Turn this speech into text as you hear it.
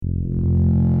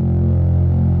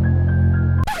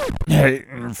Hey,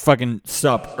 fucking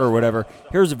sup or whatever.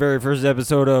 Here's the very first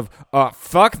episode of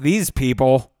Fuck These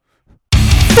People.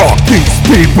 Fuck these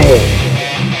people!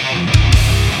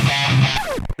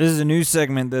 This is a new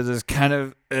segment that is kind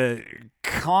of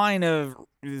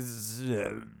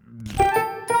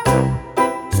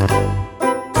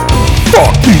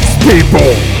Fuck these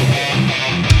people!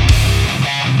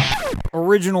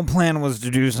 Original plan was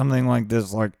to do something like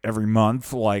this like every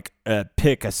month, like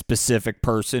pick a specific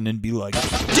person and be like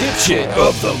Dipshit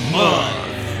of the month!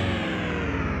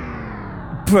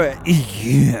 but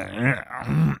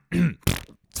yeah,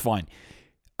 it's fine.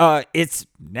 It's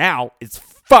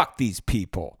fuck these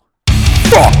people.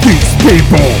 Fuck these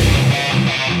people!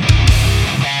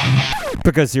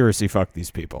 Because seriously, fuck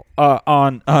these people.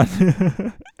 On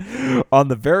on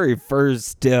the very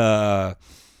first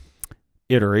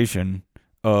iteration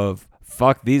of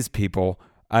fuck these people,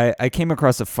 I came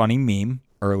across a funny meme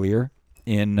earlier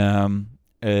in a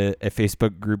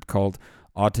Facebook group called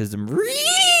Autism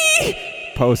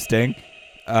Posting,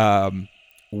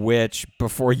 which,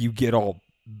 before you get all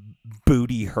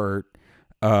booty hurt,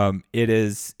 it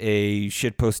is a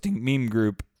shitposting meme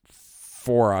group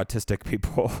for autistic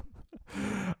people.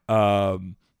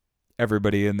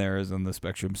 Everybody in there is on the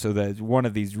spectrum, so that one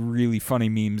of these really funny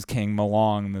memes came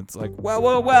along that's like,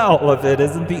 well, if it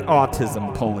isn't the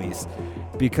autism police,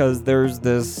 because there's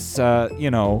this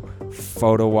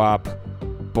photo op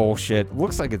bullshit.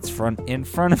 Looks like it's in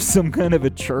front of some kind of a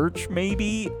church,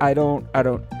 maybe. I don't.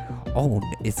 Oh,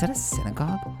 is that a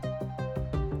synagogue?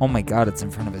 Oh my god, it's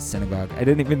in front of a synagogue. I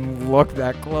didn't even look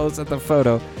that close at the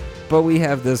photo. But we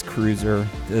have this cruiser,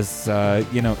 this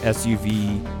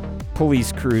SUV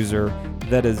police cruiser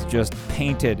that is just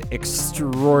painted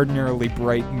extraordinarily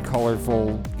bright and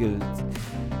colorful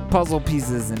puzzle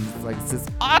pieces, and like it says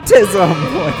autism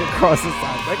like across the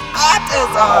side, like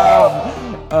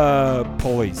autism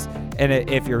police. And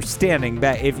if you're standing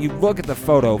back, if you look at the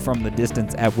photo from the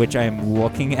distance at which I am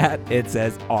looking at, it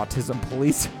says autism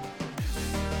police.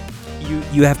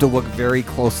 You have to look very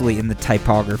closely in the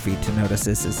typography to notice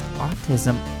this is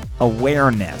autism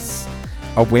awareness.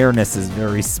 Awareness is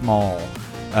very small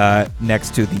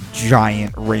next to the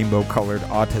giant rainbow-colored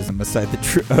autism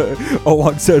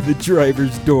alongside the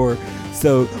driver's door.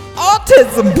 So,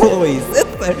 autism police!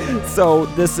 So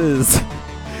this is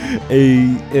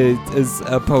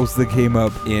a post that came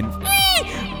up in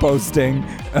posting.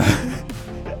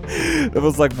 It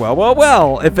was like,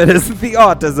 well, if it isn't the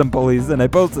autism police, and I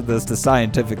posted this to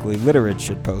scientifically literate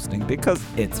shit posting because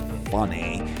it's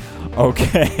funny,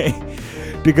 okay?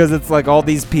 Because it's like all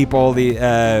these people,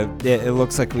 it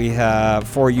looks like we have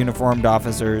 4 uniformed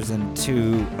officers and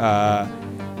 2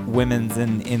 women's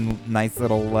in nice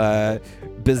little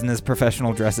business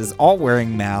professional dresses, all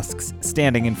wearing masks,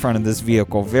 standing in front of this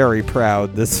vehicle, very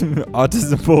proud, this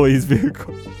autism police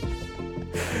vehicle.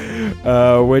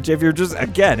 Which, if you're just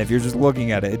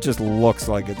looking at it, it just looks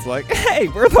like it's like, hey,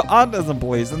 we're the autism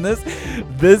police, and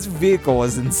this vehicle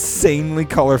is insanely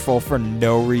colorful for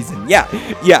no reason. Yeah,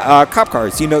 cop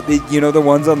cars. You know the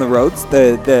ones on the roads.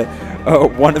 The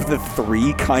one of the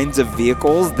 3 kinds of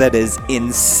vehicles that is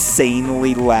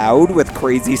insanely loud with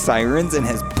crazy sirens and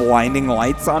has blinding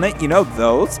lights on it. You know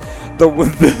those.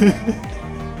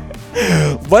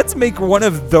 Let's make one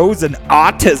of those an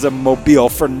autism mobile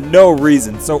for no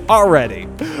reason. So already,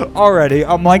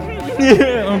 I'm like,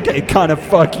 okay, kind of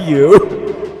fuck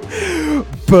you.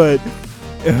 But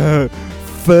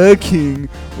fucking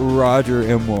Roger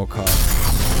M. Wilcox,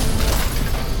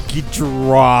 he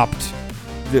dropped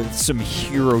some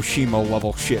Hiroshima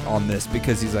level shit on this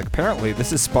because he's like, apparently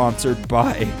this is sponsored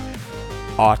by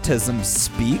Autism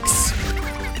Speaks.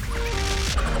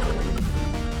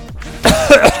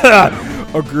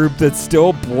 A group that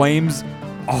still blames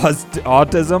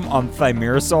autism on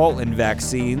thimerosal and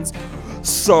vaccines.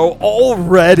 So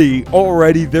already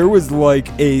there was like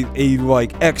a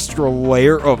extra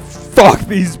layer of fuck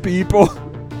these people.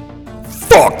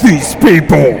 Fuck these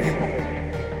people!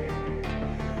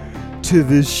 To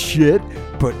this shit.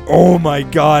 But oh my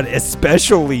god,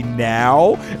 especially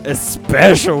now,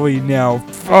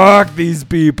 fuck these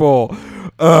people.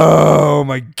 Oh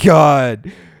my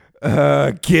god.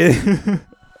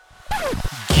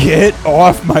 Get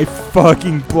off my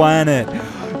fucking planet.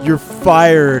 You're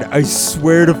fired. I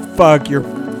swear to fuck, you're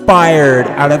fired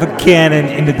out of a cannon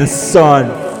into the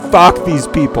sun. Fuck these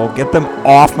people. Get them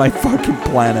off my fucking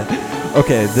planet.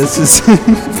 Okay, this is...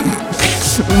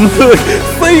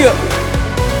 See ya.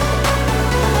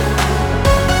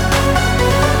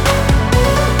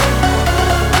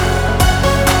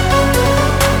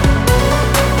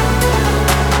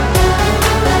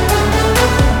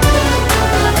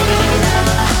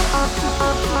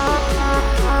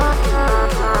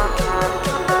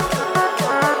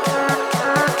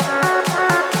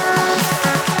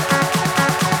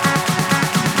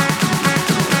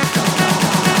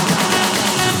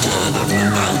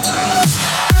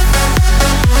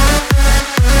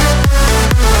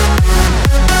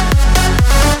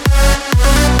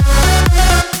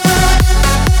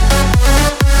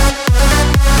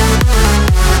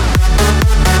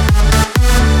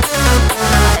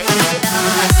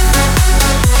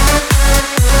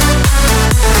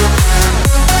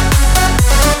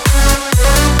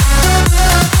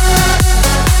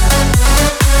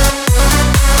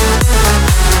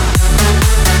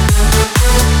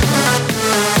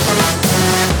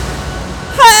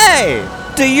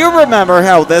 Do you remember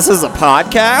how this is a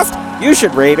podcast? You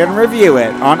should rate and review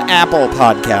it on Apple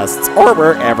Podcasts or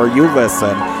wherever you listen.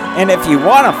 And if you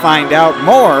want to find out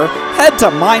more, head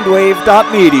to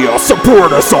mindwave.media.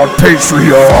 Support us on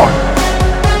Patreon.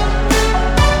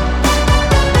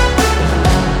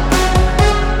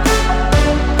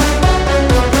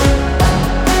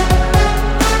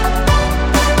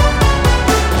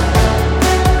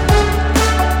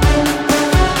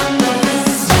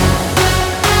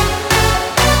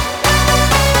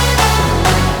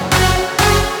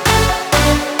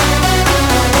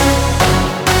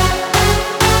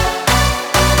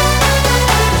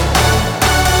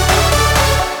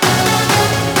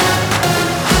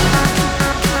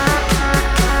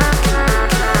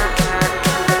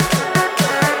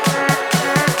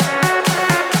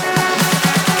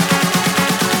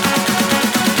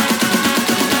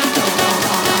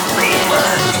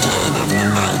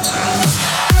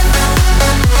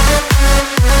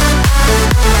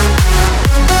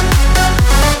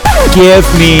 Give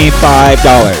me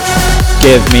 $5.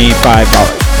 Give me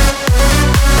 $5.